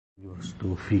Yours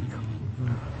Tawfiq.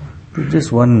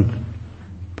 Just one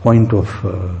point of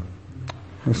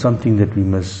something that we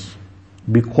must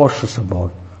be cautious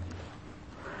about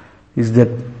is that,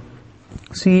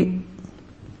 see,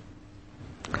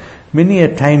 many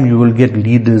a time you will get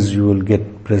leaders, you will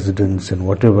get presidents and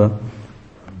whatever,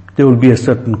 there will be a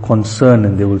certain concern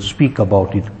and they will speak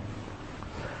about it.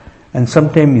 And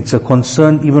sometimes it's a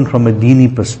concern even from a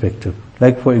Dini perspective.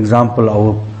 Like for example,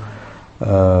 our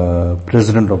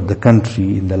president of the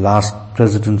country in the last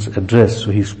president's address, so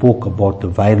he spoke about the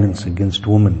violence against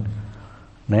women,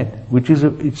 right? Which is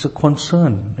it's a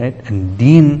concern, right? And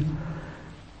Deen,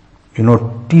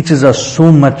 teaches us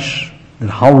so much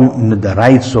how the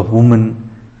rights of women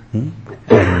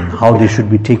and how they should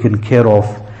be taken care of,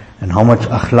 and how much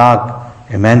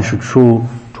akhlaq a man should show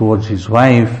towards his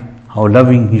wife, how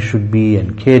loving he should be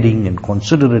and caring and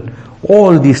considerate.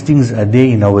 All these things are there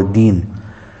in our Deen.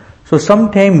 So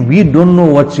sometimes we don't know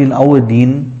what's in our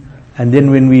Deen, and then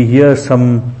when we hear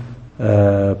some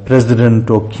president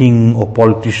or king or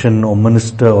politician or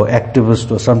minister or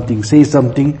activist or something say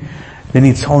something, then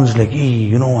it sounds like, hey,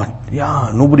 you know what?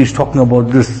 Yeah, nobody's talking about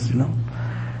this,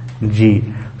 Gee.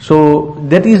 So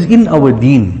that is in our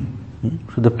Deen.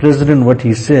 So the president, what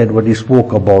he said, what he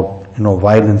spoke about,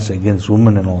 violence against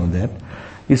women and all that,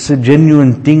 it's a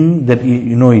genuine thing that,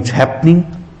 it's happening,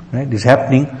 right? It's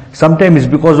happening. Sometimes it's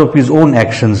because of his own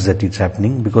actions that it's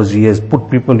happening, because he has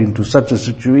put people into such a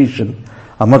situation.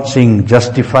 I'm not saying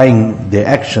justifying their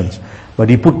actions, but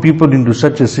he put people into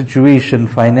such a situation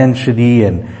financially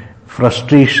and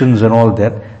frustrations and all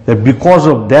that, that because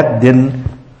of that then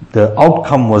the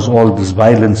outcome was all this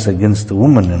violence against the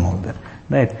woman and all that,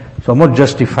 right? So I'm not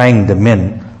justifying the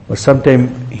men, but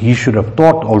sometimes he should have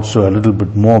thought also a little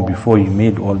bit more before he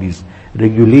made all these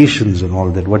regulations and all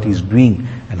that, what he's doing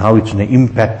and how it's going to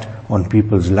impact on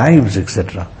people's lives,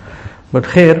 etc. But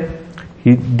here,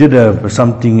 he did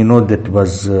something, that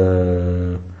was,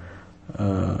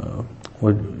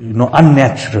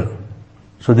 unnatural.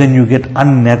 So then you get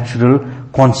unnatural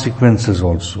consequences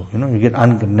also, you get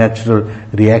unnatural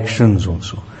reactions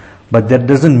also. But that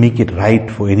doesn't make it right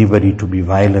for anybody to be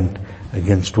violent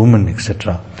against women,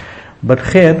 etc. But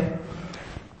here,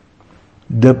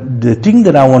 the thing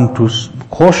that I want to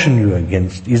caution you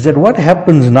against is that what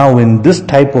happens now in this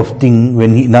type of thing,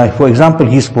 now for example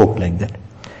he spoke like that.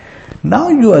 Now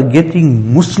you are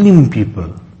getting Muslim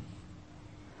people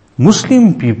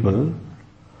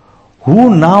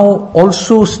who now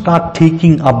also start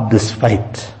taking up this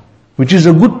fight, which is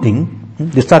a good thing.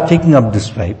 They start taking up this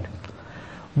fight.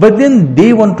 But then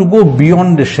they want to go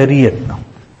beyond the Shariat now.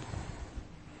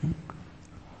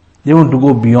 They want to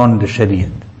go beyond the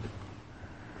Shariat.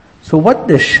 So what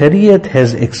the Shariat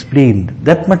has explained,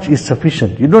 that much is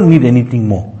sufficient. You don't need anything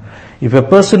more. If a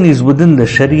person is within the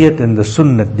Shariat and the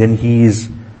Sunnat, then he is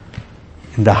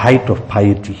in the height of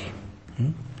piety.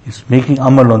 He's making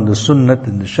amal on the Sunnat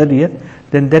and the Shariat,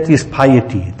 then that is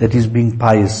piety. That is being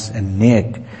pious and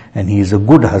neck, and he is a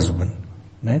good husband,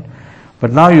 right?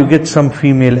 But now you get some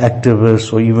female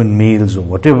activists or even males or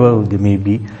whatever they may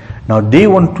be. Now they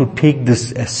want to take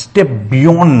this a step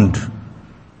beyond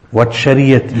what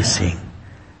Shariat is saying.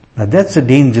 Now that's a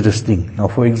dangerous thing. Now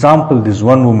for example, this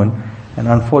one woman, and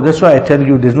that's why I tell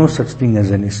you there's no such thing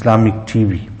as an Islamic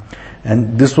TV.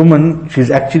 And this woman, she's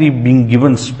actually being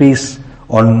given space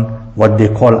on what they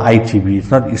call ITV. It's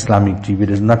not Islamic TV.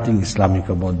 There's nothing Islamic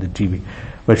about the TV.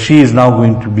 But she is now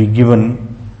going to be given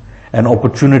an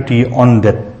opportunity on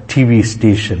that TV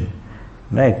station,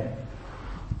 right?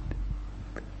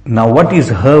 Now what is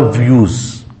her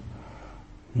views?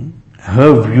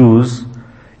 Her views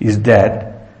is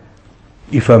that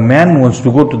if a man wants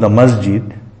to go to the masjid,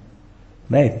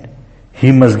 right,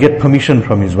 he must get permission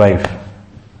from his wife.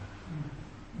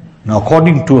 Now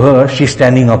according to her, she's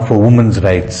standing up for women's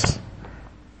rights.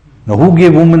 Now who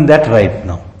gave women that right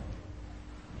now?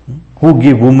 Who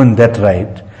gave women that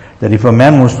right? That if a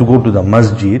man wants to go to the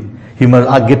masjid, he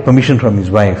must get permission from his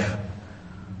wife.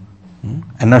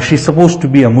 And now she's supposed to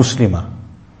be a Muslimah.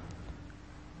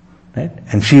 Right?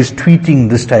 And she is tweeting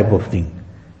this type of thing.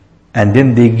 And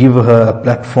then they give her a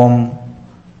platform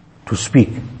to speak.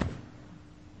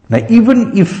 Now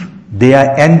even if they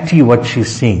are anti what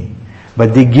she's saying,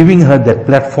 but they're giving her that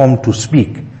platform to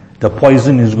speak, the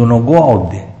poison is going to go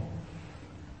out there.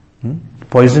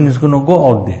 Poison is going to go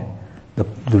out there.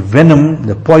 The venom,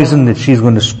 the poison that she's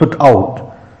going to spit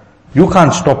out, you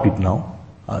can't stop it now.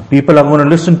 People are going to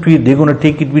listen to it, they're going to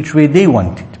take it which way they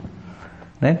want it.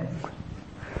 Right?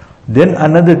 Then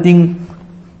another thing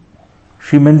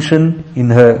she mentioned in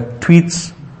her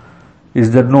tweets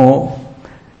is that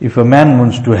if a man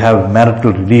wants to have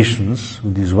marital relations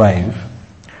with his wife,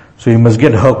 So you must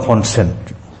get her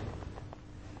consent.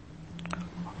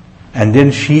 And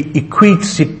then she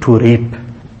equates it to rape.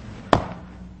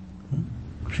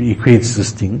 She equates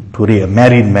this thing to rape. A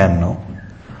married man now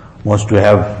wants to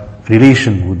have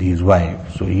relation with his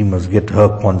wife, so he must get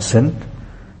her consent,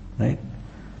 right?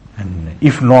 And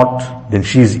if not, then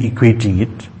she is equating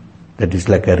it, that is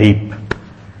like a rape.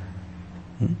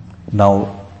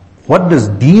 Now, what does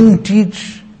Deen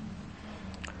teach?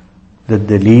 That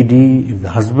the lady, if the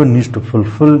husband needs to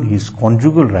fulfill his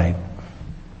conjugal right,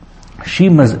 she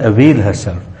must avail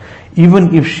herself.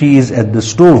 Even if she is at the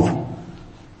stove,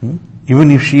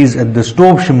 even if she is at the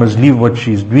stove, she must leave what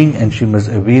she is doing and she must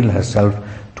avail herself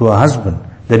to her husband.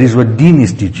 That is what Deen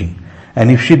is teaching.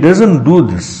 And if she doesn't do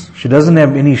this, she doesn't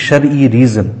have any Shari'i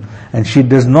reason, and she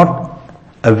does not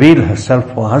avail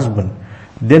herself for her husband,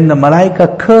 then the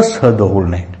Malaika curse her the whole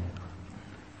night.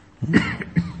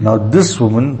 Now this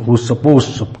woman, who's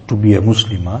supposed to be a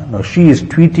Muslimah, now she is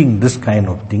tweeting this kind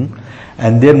of thing,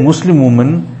 and then Muslim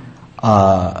women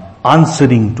are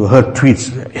answering to her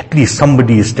tweets. At least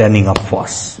somebody is standing up for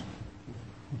us.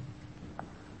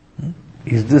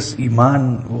 Is this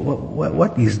Iman?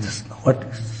 What is this? What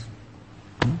is this?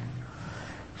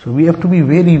 So we have to be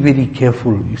very, very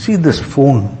careful. You see this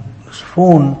phone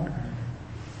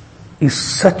is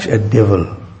such a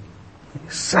devil.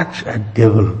 Such a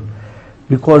devil.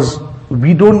 Because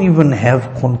we don't even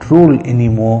have control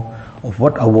anymore of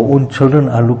what our own children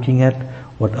are looking at,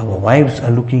 what our wives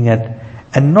are looking at,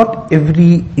 and not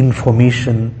every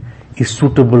information is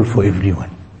suitable for everyone.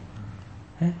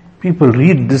 People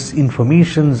read these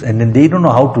informations and then they don't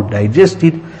know how to digest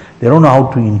it, they don't know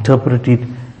how to interpret it,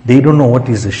 they don't know what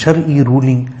is the Shari'i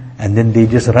ruling, and then they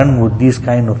just run with these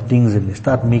kind of things and they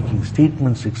start making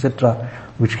statements, etc.,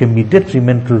 which can be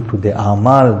detrimental to their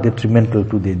amal, detrimental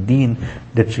to their deen,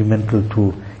 detrimental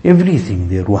to everything,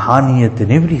 their ruhaniyat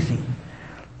and everything.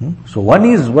 So one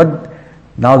is what,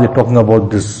 now they're talking about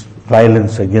this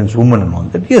violence against women and all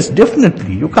that. Yes,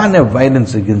 definitely, you can't have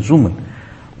violence against women.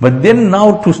 But then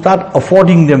now to start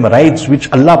affording them rights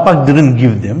which Allah Pak didn't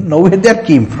give them, now where that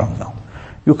came from now?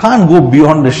 You can't go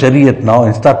beyond the Shariat now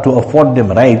and start to afford them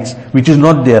rights which is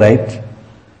not their right.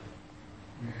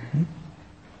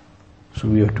 So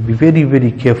we have to be very,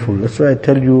 very careful. That's why I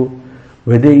tell you,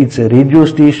 whether it's a radio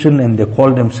station and they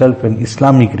call themselves an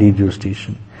Islamic radio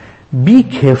station, be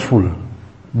careful.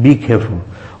 Be careful.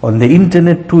 On the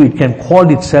internet too, it can call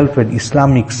itself an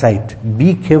Islamic site.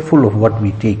 Be careful of what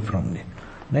we take from there.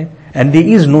 Right? And there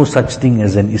is no such thing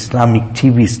as an Islamic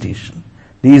TV station.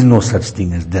 There is no such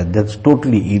thing as that. That's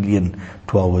totally alien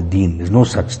to our deen. There's no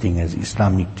such thing as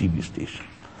Islamic TV station.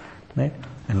 Right?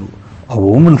 And our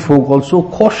women folk also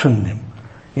caution them.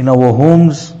 In our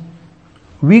homes,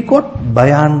 we got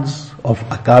bayans of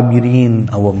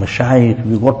akabirin, our mashayikh,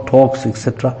 we got talks,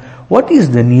 etc. What is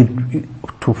the need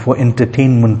for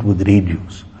entertainment with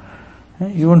radios?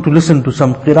 You want to listen to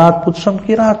some qiraat, put some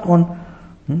qiraat on.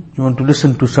 You want to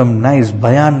listen to some nice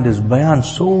bayan, there's bayan,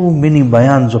 so many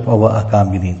bayans of our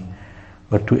akabirin.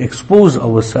 But to expose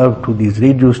ourselves to these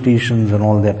radio stations and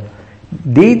all that,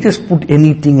 they just put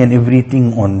anything and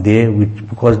everything on there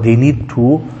because they need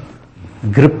to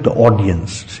grip the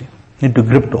audience. See? Need to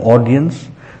grip the audience,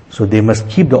 so they must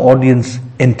keep the audience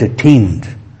entertained.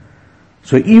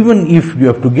 So even if you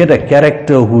have to get a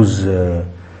character who's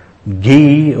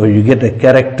gay, or you get a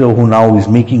character who now is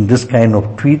making this kind of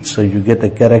tweets, or you get a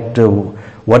character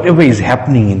whatever is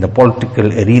happening in the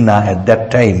political arena at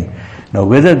that time. Now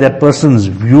whether that person's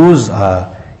views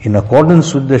are in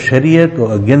accordance with the Shariat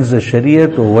or against the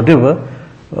Shariat or whatever,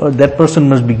 that person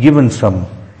must be given some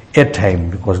airtime,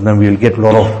 because then we will get a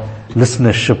lot of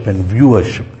listenership and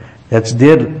viewership. That's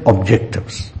their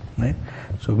objectives, right?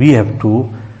 So we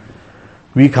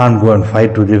can't go and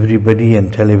fight with everybody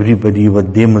and tell everybody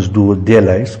what they must do with their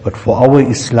lives. But for our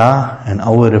Islah and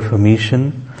our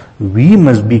reformation, we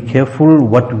must be careful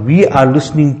what we are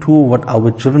listening to, what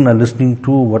our children are listening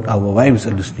to, what our wives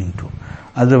are listening to.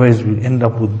 Otherwise we'll end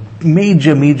up with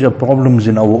major, major problems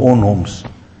in our own homes.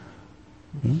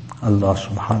 Allah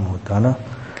subhanahu wa ta'ala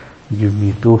give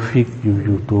me tawfiq, give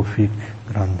you tawfiq,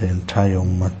 grant the entire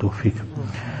ummah tawfiq.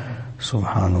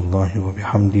 Subhanallah wa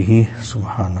bihamdihi,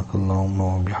 subhanakallahumma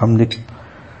wa bihamdik,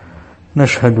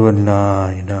 nashhadu an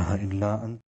la ilaha illa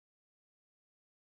anta.